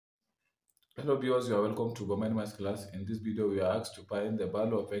Hello viewers, you are welcome to Mathematics class. In this video, we are asked to find the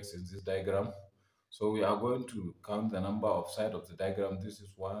value of x in this diagram. So we are going to count the number of sides of the diagram. This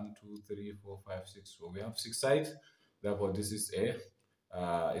is 1, 2, 3, 4, 5, 6. So we have 6 sides. Therefore, this is a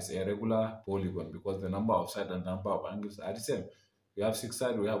regular polygon because the number of sides and number of angles are the same. We have 6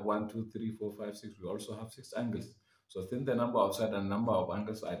 sides. We have 1, 2, 3, 4, 5, 6. We also have 6 angles. So since the number of sides and number of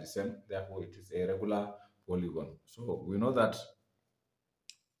angles are the same, therefore it is a regular polygon. So we know that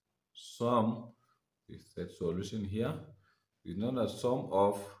sum is that solution here. We know that sum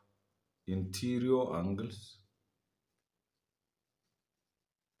of interior angles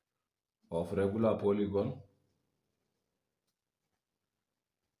of regular polygon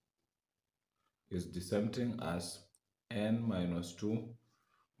is the same thing as n minus 2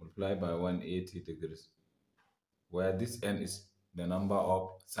 multiplied by 180 degrees, where this n is the number of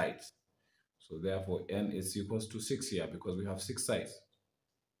sides. So therefore n is equals to 6 here because we have 6 sides.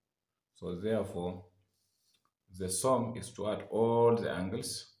 So therefore the sum is to add all the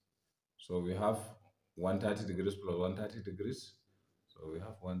angles. So we have 130 degrees plus 130 degrees. So we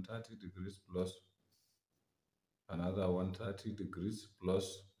have 130 degrees plus another 130 degrees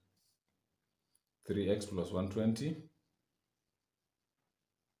plus 3x plus 120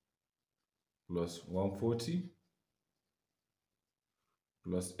 plus 140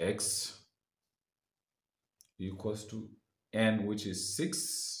 plus x equals to n, which is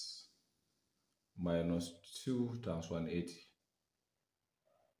 6 minus 2 times 180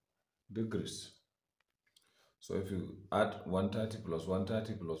 degrees. So if you add 130 plus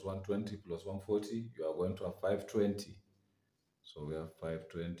 130 plus 120 plus 140, you are going to have 520. So we have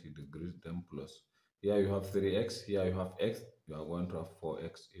 520 degrees, then plus. Here you have 3x, here you have x, you are going to have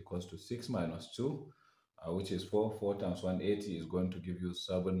 4x equals to 6 minus 2, which is 4. 4 times 180 is going to give you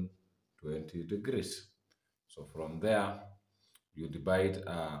 720 degrees. So from there, you divide,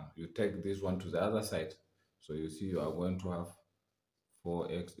 you take this one to the other side. So you see you are going to have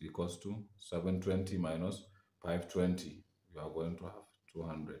 4x equals to 720 minus 520. You are going to have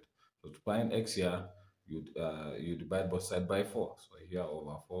 200. So to find x here, you divide both sides by 4. So here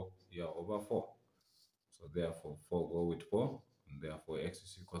over 4, here over 4. So therefore 4 go with 4, and therefore x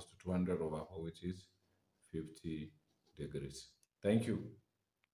is equals to 200 over 4, which is 50 degrees. Thank you.